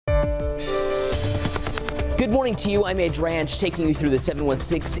Good morning to you. I'm Ed Ranch, taking you through the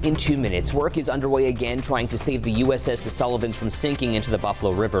 716 in 2 minutes. Work is underway again trying to save the USS The Sullivans from sinking into the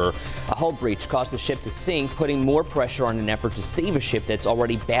Buffalo River. A hull breach caused the ship to sink, putting more pressure on an effort to save a ship that's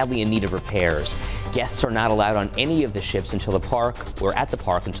already badly in need of repairs. Guests are not allowed on any of the ships until the park or at the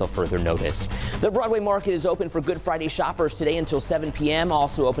park until further notice. The Broadway Market is open for Good Friday shoppers today until 7 p.m.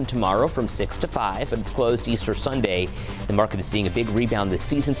 Also open tomorrow from 6 to 5, but it's closed Easter Sunday. The market is seeing a big rebound this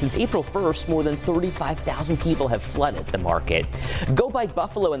season. Since April 1st, more than 35,000 people have flooded the market. Go Bike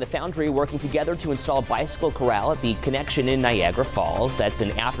Buffalo and the Foundry working together to install a bicycle corral at the Connection in Niagara Falls. That's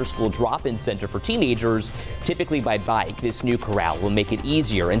an after-school drop-in center for teenagers, typically by bike. This new corral will make it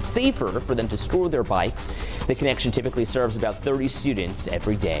easier and safer for them to store their bikes. The Connection typically serves about 30 students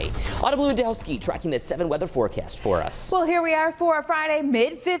every day. Autumn Lewandowski tracking that 7 weather forecast for us. Well, here we are for a Friday,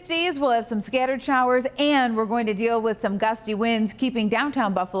 mid-50s. We'll have some scattered showers, and we're going to deal with some gusty winds, keeping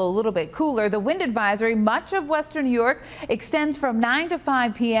downtown Buffalo a little bit cooler. The wind advisory, much of western New York, extends from 9 to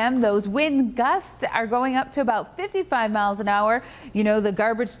 5 p.m. Those wind gusts are going up to about 55 miles an hour. You know, the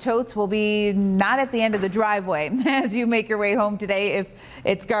garbage totes will be not at the end of the driveway as you make your way home today if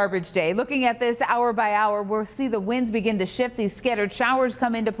it's garbage day. Looking at this hour by hour, we'll see the winds begin to shift. These scattered showers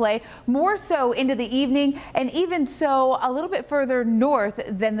come into play, more so into the evening, and even so a little bit further north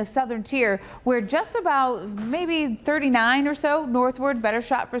than the southern tier, where just about maybe 39 or so northward. Better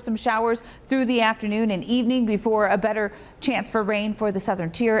shot for some showers through the afternoon and evening before a better chance for rain for the southern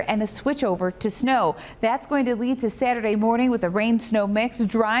tier and a switch over to snow. That's going to lead to Saturday morning with a rain-snow mix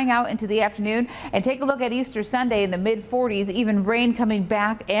drying out into the afternoon. And take a look at Easter Sunday in the mid-40s, even rain coming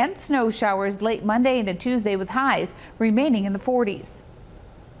back and snow showers late Monday into Tuesday with highs remaining in the 40s.